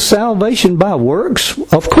 Is salvation by works?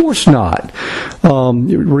 Of course not.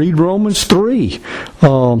 Read Romans 3.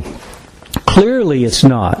 Clearly it's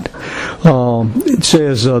not. It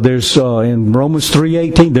says there's in Romans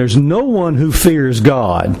 3:18, there's no one who fears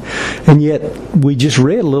God. And yet we just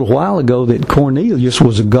read a little while ago that Cornelius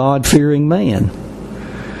was a God-fearing man.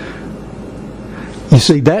 You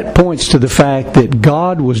see, that points to the fact that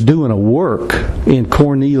God was doing a work in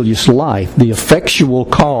Cornelius' life, the effectual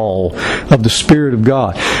call of the Spirit of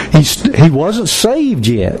God. He wasn't saved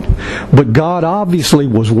yet, but God obviously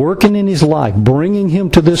was working in his life, bringing him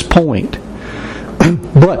to this point.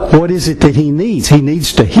 But what is it that he needs? He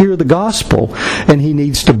needs to hear the gospel, and he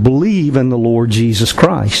needs to believe in the Lord Jesus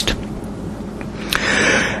Christ.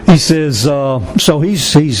 He says, in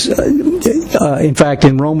fact,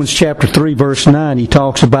 in Romans chapter 3, verse 9, he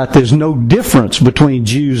talks about there's no difference between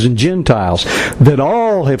Jews and Gentiles, that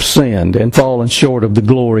all have sinned and fallen short of the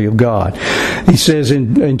glory of God. He says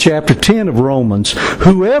in chapter 10 of Romans,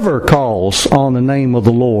 whoever calls on the name of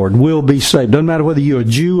the Lord will be saved. Doesn't matter whether you're a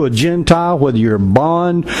Jew, a Gentile, whether you're a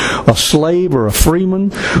bond, a slave, or a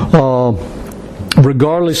freeman,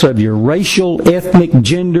 regardless of your racial, ethnic,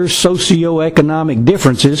 gender, socioeconomic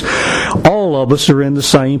differences, all of us are in the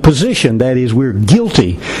same position. That is, we're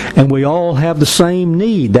guilty, and we all have the same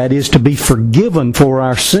need. That is, to be forgiven for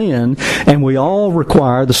our sin, and we all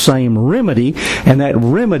require the same remedy, and that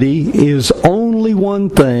remedy is only one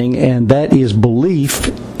thing, and that is belief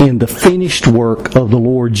in the finished work of the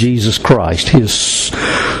Lord Jesus Christ, His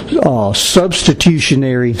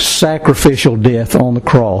substitutionary, sacrificial death on the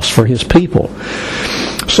cross for His people.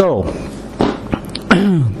 So,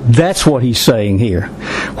 that's what he's saying here.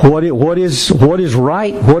 What is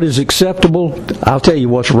right? What is acceptable? I'll tell you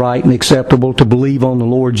what's right and acceptable: to believe on the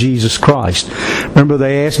Lord Jesus Christ. Remember,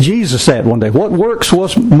 they asked Jesus that one day. What works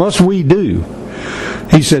must we do?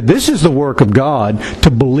 He said, this is the work of God,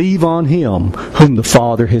 to believe on Him whom the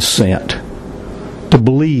Father has sent. To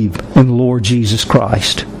believe in the Lord Jesus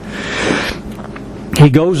Christ. He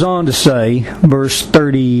goes on to say, verse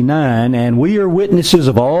 39, and we are witnesses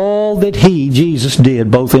of all that He, Jesus, did,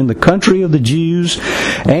 both in the country of the Jews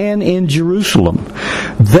and in Jerusalem.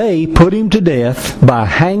 They put Him to death by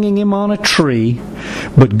hanging Him on a tree,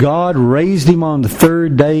 but God raised Him on the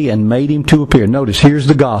third day and made Him to appear. Notice, here's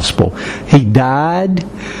the gospel. He died.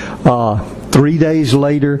 3 days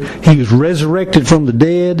later, He was resurrected from the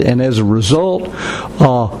dead, and as a result,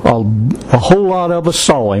 a whole lot of us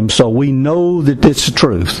saw Him, so we know that it's the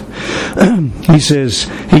truth. He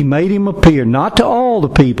says, He made Him appear, not to all the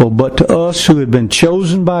people, but to us who had been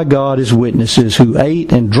chosen by God as witnesses, who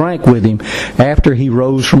ate and drank with Him after He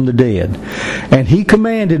rose from the dead. And He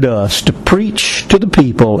commanded us to preach to the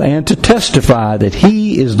people and to testify that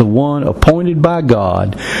He is the one appointed by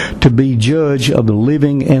God to be judge of the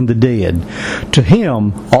living and the dead. To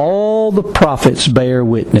him all the prophets bear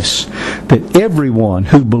witness that everyone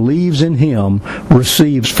who believes in him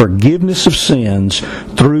receives forgiveness of sins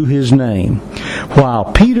through his name.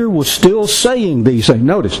 While Peter was still saying these things,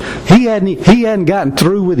 notice, he hadn't gotten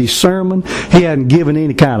through with his sermon. He hadn't given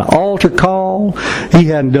any kind of altar call. He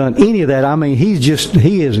hadn't done any of that. I mean,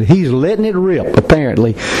 he's letting it rip,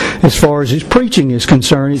 apparently, as far as his preaching is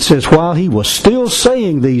concerned. It says, while he was still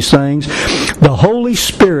saying these things, the Holy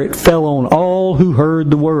Spirit fell on all who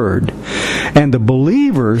heard the word. And the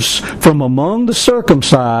believers from among the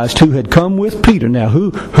circumcised who had come with Peter. Now,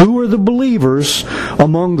 who are the believers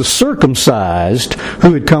among the circumcised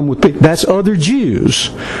who had come with Peter? That's other Jews.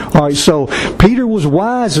 All right, so Peter was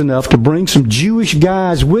wise enough to bring some Jewish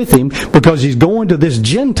guys with him because he's going to this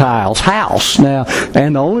Gentile's house. Now,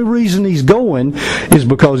 and the only reason he's going is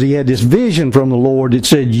because he had this vision from the Lord that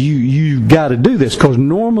said, you got to do this, because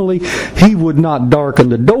normally he would not darken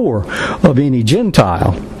the door of any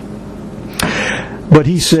Gentile. But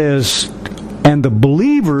he says, and the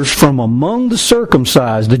believers from among the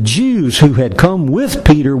circumcised, the Jews who had come with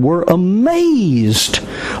Peter, were amazed.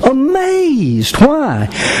 Amazed. Why?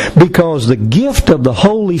 Because the gift of the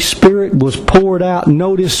Holy Spirit was poured out.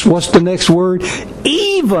 Notice, what's the next word?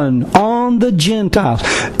 Even on the Gentiles.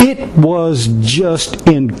 It was just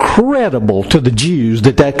incredible to the Jews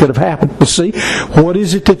that could have happened. But see, what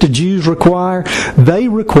is it that the Jews require? They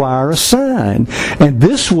require a sign. And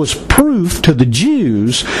this was proof to the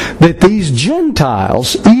Jews that these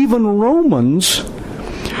Gentiles, even Romans,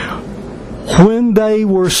 when they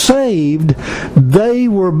were saved, they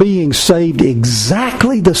were being saved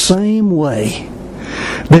exactly the same way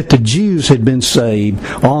that the Jews had been saved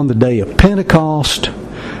on the day of Pentecost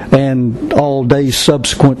and all days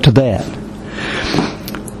subsequent to that.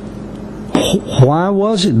 Why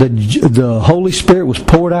was it? The Holy Spirit was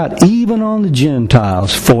poured out even on the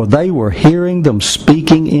Gentiles, for they were hearing them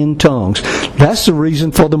speaking in tongues. That's the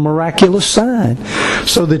reason for the miraculous sign,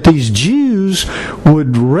 so that these Jews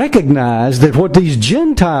would recognize that what these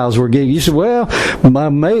Gentiles were getting. You said, well,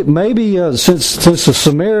 maybe since the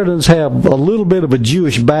Samaritans have a little bit of a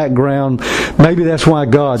Jewish background, maybe that's why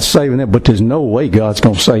God's saving them. But there's no way God's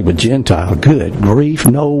going to save a Gentile. Good grief,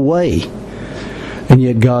 no way. And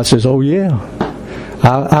yet God says, oh yeah,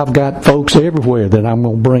 I've got folks everywhere that I'm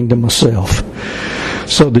going to bring to myself.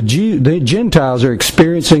 So the Gentiles are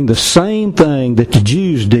experiencing the same thing that the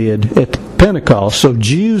Jews did at Pentecost. So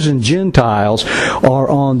Jews and Gentiles are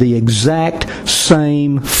on the exact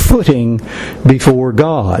same footing before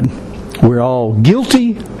God. We're all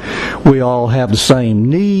guilty, we all have the same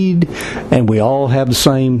need, and we all have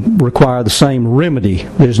require the same remedy.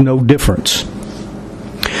 There's no difference.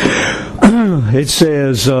 It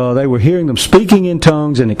says they were hearing them speaking in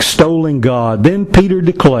tongues and extolling God. Then Peter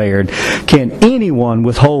declared, can anyone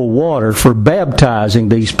withhold water for baptizing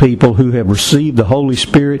these people who have received the Holy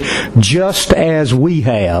Spirit just as we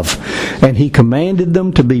have? And he commanded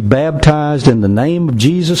them to be baptized in the name of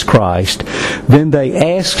Jesus Christ. Then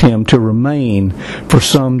they asked him to remain for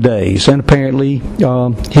some days. And apparently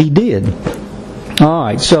he did. All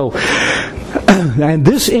right, so... And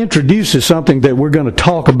this introduces something that we're going to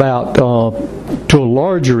talk about to a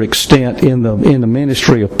larger extent in the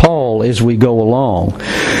ministry of Paul as we go along,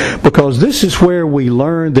 because this is where we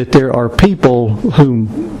learn that there are people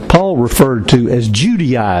whom Paul referred to as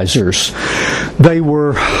Judaizers. They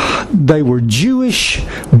were Jewish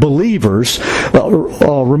believers.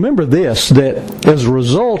 Remember this, that as a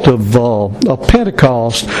result of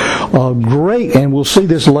Pentecost, and we'll see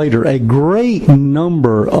this later, a great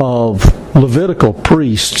number of Levitical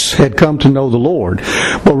priests had come to know the Lord.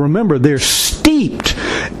 But remember, they're steeped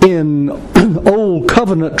in old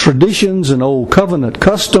covenant traditions and old covenant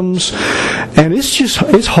customs, and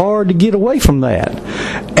it's hard to get away from that.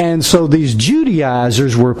 And so these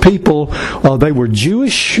Judaizers were people, they were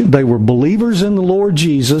Jewish, they were believers in the Lord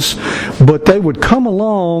Jesus, but they would come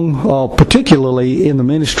along, particularly in the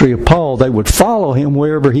ministry of Paul, they would follow him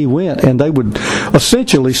wherever he went, and they would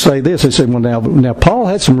essentially say this. They said, well, now Paul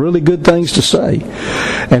had some really good things to say,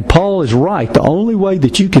 and Paul is right. The only way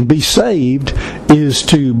that you can be saved is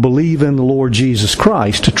to believe in the Lord Jesus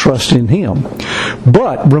Christ, to trust in him.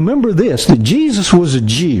 But remember this, that Jesus was a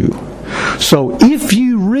Jew. So if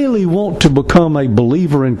you really want to become a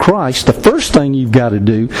believer in Christ, the first thing you've got to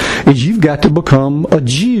do is you've got to become a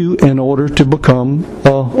Jew in order to become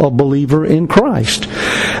a believer in Christ.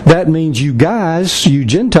 That means you guys, you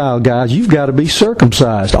Gentile guys, you've got to be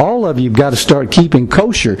circumcised. All of you've got to start keeping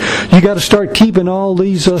kosher. You've got to start keeping all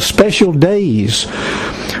these special days.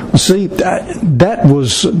 See, that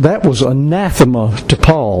was anathema to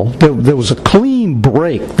Paul. There was a clean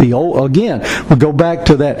break. Again, we go back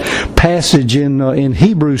to that passage in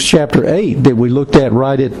Hebrews chapter 8 that we looked at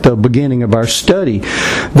right at the beginning of our study,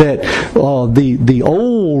 that the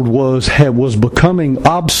old was becoming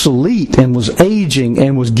obsolete and was aging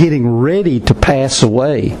and was getting ready to pass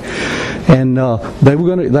away. And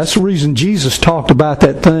that's the reason Jesus talked about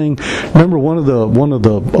that thing. Remember one of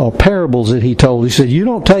the parables that he told. He said, "You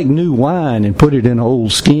don't take new wine and put it in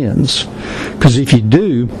old skins, because if you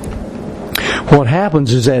do, what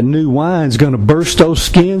happens is that new wine's going to burst those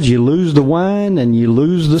skins. You lose the wine and you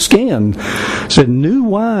lose the skin." So new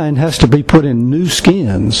wine has to be put in new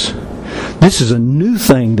skins. This is a new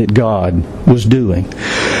thing that God was doing.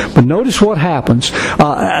 But notice what happens.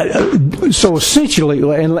 So essentially,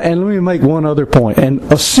 and let me make one other point. And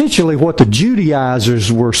essentially what the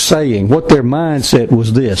Judaizers were saying, what their mindset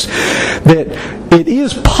was this, that it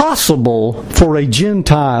is possible for a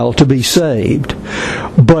Gentile to be saved,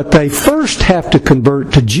 but they first have to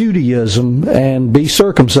convert to Judaism and be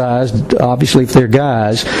circumcised, obviously if they're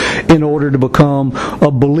guys, in order to become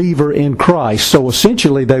a believer in Christ. So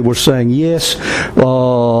essentially they were saying, yes,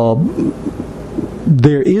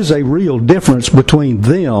 there is a real difference between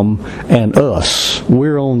them and us.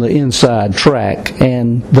 We're on the inside track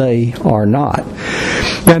and they are not.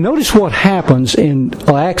 Now notice what happens in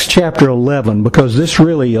Acts chapter 11, because this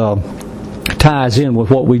really ties in with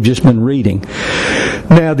what we've just been reading.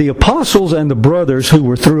 Now the apostles and the brothers who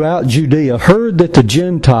were throughout Judea heard that the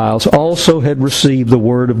Gentiles also had received the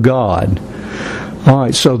word of God. All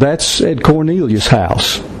right, so that's at Cornelius'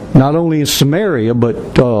 house. Not only in Samaria, but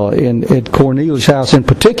at Cornelius' house in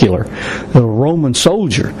particular, a Roman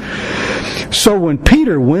soldier. So when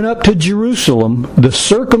Peter went up to Jerusalem, the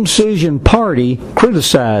circumcision party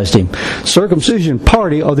criticized him. Circumcision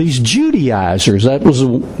party are these Judaizers. That was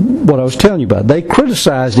what I was telling you about. They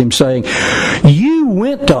criticized him, saying, "You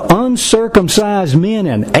went to uncircumcised men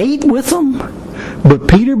and ate with them?" But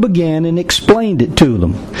Peter began and explained it to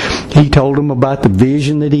them. He told them about the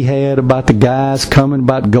vision that he had, about the guys coming,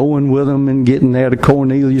 about going with him and getting there to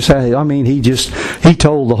Cornelius' house. I mean, he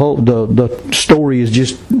told the story is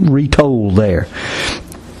just retold there.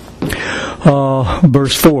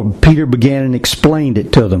 Verse 4, Peter began and explained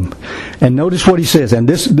it to them. And notice what he says. And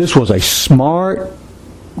this was a smart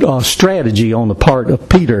strategy on the part of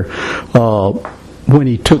Peter when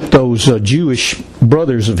he took those Jewish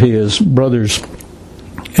brothers of his, brothers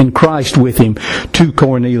in Christ with him, to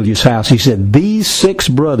Cornelius' house. He said, "These 6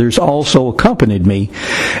 brothers also accompanied me,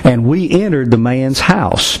 and we entered the man's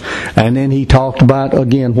house." And then he talked about,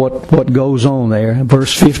 again, what goes on there.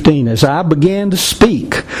 Verse 15, "As I began to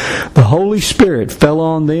speak, the Holy Spirit fell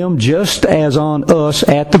on them just as on us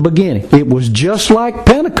at the beginning." It was just like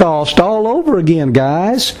Pentecost all over again,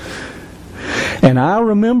 guys. "And I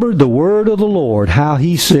remembered the word of the Lord, how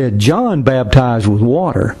he said, 'John baptized with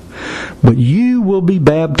water, but you will be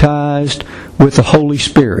baptized with the Holy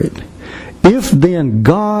Spirit.' If then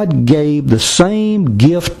God gave the same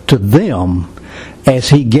gift to them as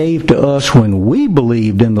he gave to us when we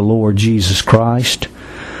believed in the Lord Jesus Christ,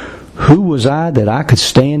 who was I that I could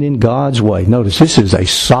stand in God's way?" Notice, this is a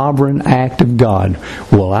sovereign act of God.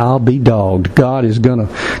 Well, I'll be dogged. God's gonna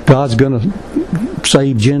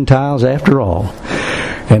save Gentiles after all.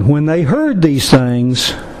 And when they heard these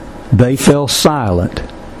things, they fell silent.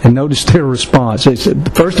 And notice their response. They said,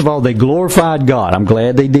 first of all, they glorified God. I'm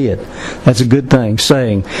glad they did. That's a good thing,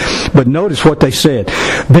 saying. But notice what they said.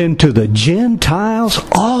 "Then to the Gentiles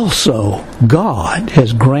also God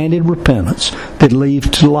has granted repentance that leads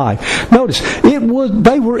to life." Notice,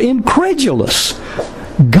 they were incredulous.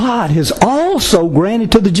 God has also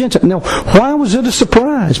granted to the Gentiles. Now, why was it a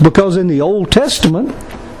surprise? Because in the Old Testament,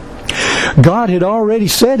 God had already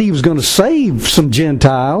said he was going to save some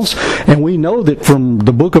Gentiles, and we know that from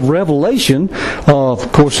the book of Revelation,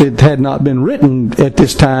 of course it had not been written at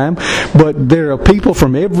this time, but there are people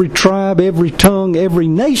from every tribe, every tongue, every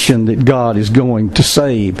nation that God is going to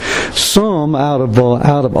save. Some out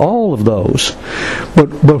of all of those.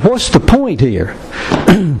 But what's the point here?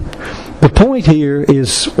 The point here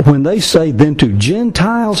is when they say, "Then to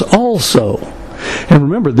Gentiles also." And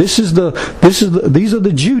remember, these are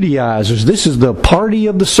the Judaizers. This is the party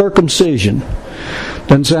of the circumcision.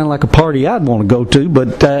 Doesn't sound like a party I'd want to go to,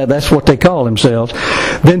 but that's what they call themselves.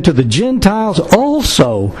 "Then to the Gentiles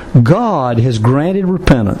also God has granted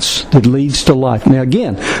repentance that leads to life." Now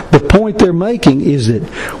again, the point they're making is that,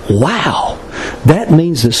 wow, that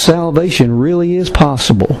means that salvation really is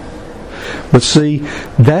possible. But see,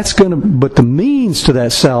 but the means to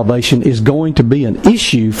that salvation is going to be an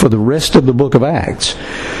issue for the rest of the book of Acts.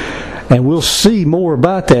 And we'll see more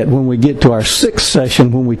about that when we get to our 6th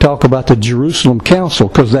session when we talk about the Jerusalem Council,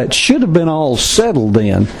 because that should have been all settled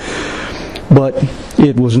then, but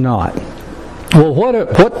it was not. Well,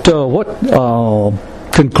 what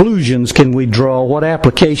conclusions can we draw? What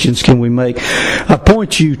applications can we make? I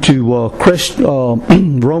point you to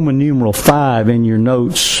Roman numeral 5 in your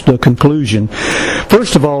notes, the conclusion.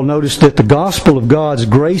 First of all, notice that the gospel of God's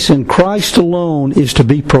grace in Christ alone is to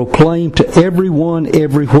be proclaimed to everyone,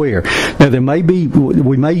 everywhere. Now,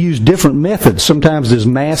 we may use different methods. Sometimes there's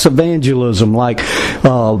mass evangelism, like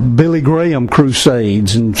Billy Graham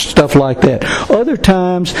crusades and stuff like that. Other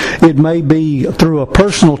times, it may be through a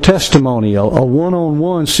personal testimony, a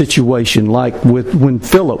one-on-one situation, like when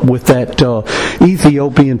Philip with that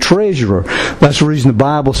Ethiopian treasurer. That's the reason the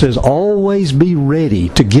Bible says always be ready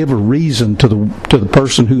to give a reason to the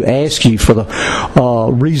person who asks you for the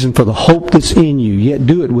reason for the hope that's in you, yet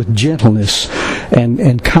do it with gentleness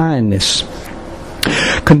and kindness.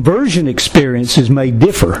 Conversion experiences may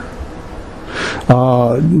differ.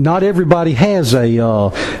 Not everybody has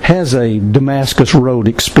a Damascus Road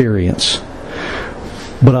experience.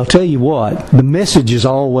 But I'll tell you what, the message is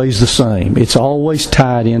always the same. It's always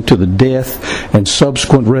tied into the death and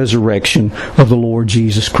subsequent resurrection of the Lord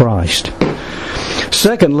Jesus Christ.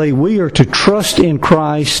 Secondly, we are to trust in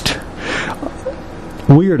Christ.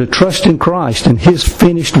 We are to trust in Christ and His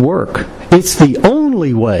finished work. It's the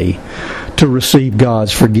only way to receive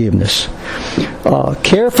God's forgiveness.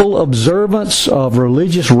 Careful observance of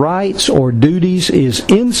religious rites or duties is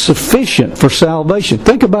insufficient for salvation.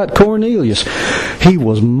 Think about Cornelius. He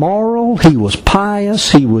was moral, he was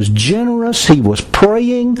pious, he was generous, he was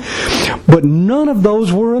praying, but none of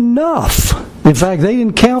those were enough. In fact, they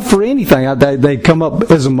didn't count for anything. They'd come up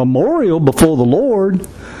as a memorial before the Lord,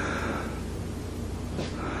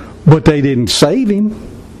 but they didn't save him.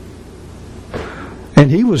 And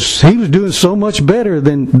he was doing so much better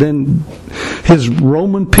than his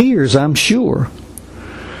Roman peers, I'm sure.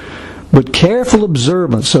 But careful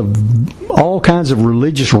observance of all kinds of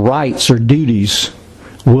religious rites or duties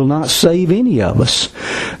will not save any of us.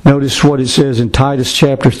 Notice what it says in Titus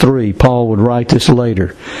chapter 3. Paul would write this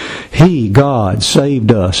later. He, God,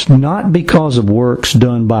 saved us, not because of works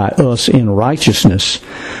done by us in righteousness,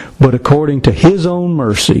 but according to His own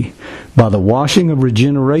mercy, by the washing of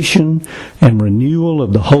regeneration and renewal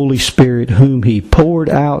of the Holy Spirit, whom He poured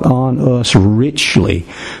out on us richly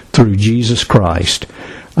through Jesus Christ,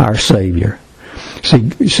 our Savior.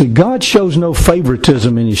 See, God shows no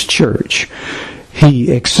favoritism in His church.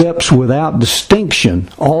 He accepts without distinction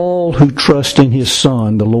all who trust in His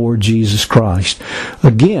Son, the Lord Jesus Christ.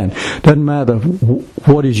 Again, doesn't matter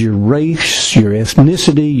what is your race, your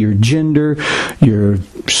ethnicity, your gender, your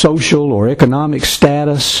social or economic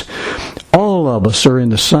status. All of us are in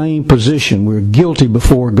the same position. We're guilty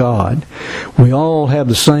before God. We all have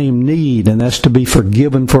the same need, and that's to be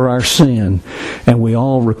forgiven for our sin. And we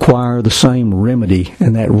all require the same remedy,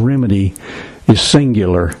 and that remedy is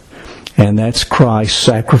singular. And that's Christ's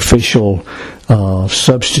sacrificial,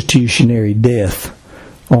 substitutionary death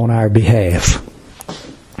on our behalf.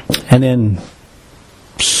 And then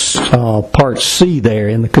part C there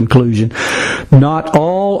in the conclusion, not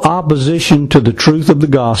all opposition to the truth of the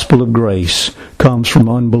gospel of grace comes from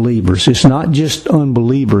unbelievers. It's not just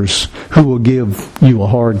unbelievers who will give you a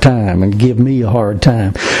hard time and give me a hard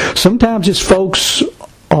time. Sometimes it's folks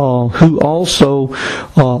who also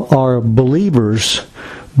are believers,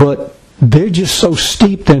 but they're just so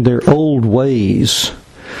steeped in their old ways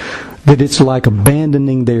that it's like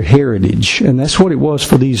abandoning their heritage. And that's what it was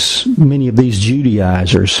for many of these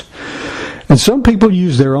Judaizers. And some people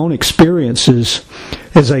use their own experiences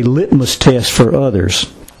as a litmus test for others.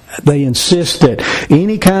 They insist that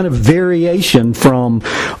any kind of variation from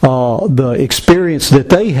the experience that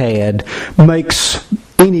they had makes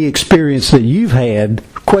any experience that you've had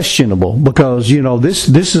questionable, because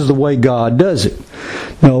this is the way God does it.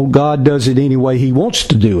 No, God does it any way He wants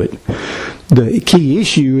to do it. The key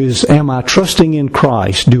issue is, am I trusting in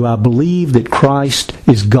Christ? Do I believe that Christ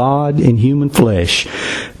is God in human flesh?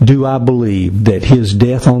 Do I believe that His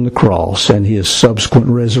death on the cross and His subsequent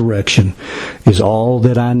resurrection is all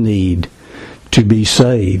that I need to be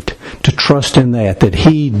saved? To trust in that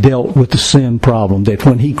He dealt with the sin problem, that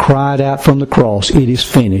when He cried out from the cross, it is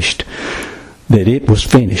finished, that it was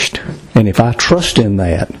finished. And if I trust in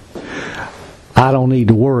that, I don't need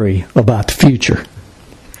to worry about the future.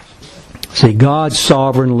 See, God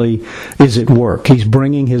sovereignly is at work. He's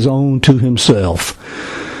bringing His own to Himself.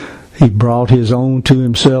 He brought His own to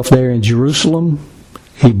Himself there in Jerusalem.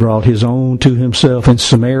 He brought His own to Himself in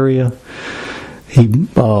Samaria.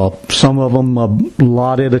 Some of them a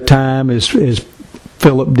lot at a time, as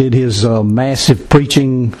Philip did his massive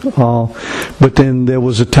preaching, but then there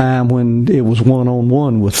was a time when it was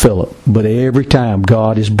one-on-one with Philip. But every time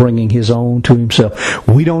God is bringing His own to Himself.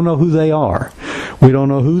 We don't know who they are. We don't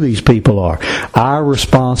know who these people are. Our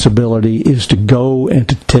responsibility is to go and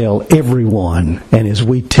to tell everyone. And as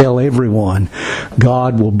we tell everyone,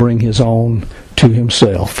 God will bring His own to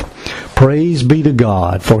Himself. Praise be to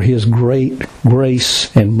God for His great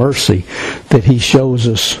grace and mercy that He shows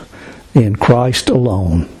us in Christ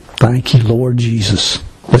alone. Thank you, Lord Jesus.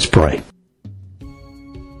 Let's pray.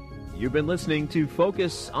 You've been listening to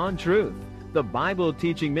Focus on Truth, the Bible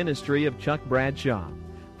teaching ministry of Chuck Bradshaw.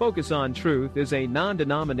 Focus on Truth is a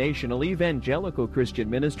non-denominational evangelical Christian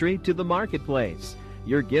ministry to the marketplace.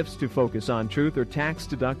 Your gifts to Focus on Truth are tax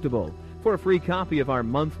deductible. For a free copy of our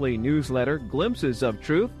monthly newsletter, Glimpses of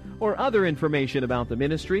Truth, or other information about the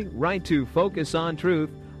ministry, write to Focus on Truth,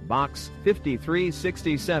 Box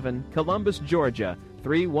 5367, Columbus, Georgia,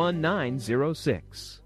 31906.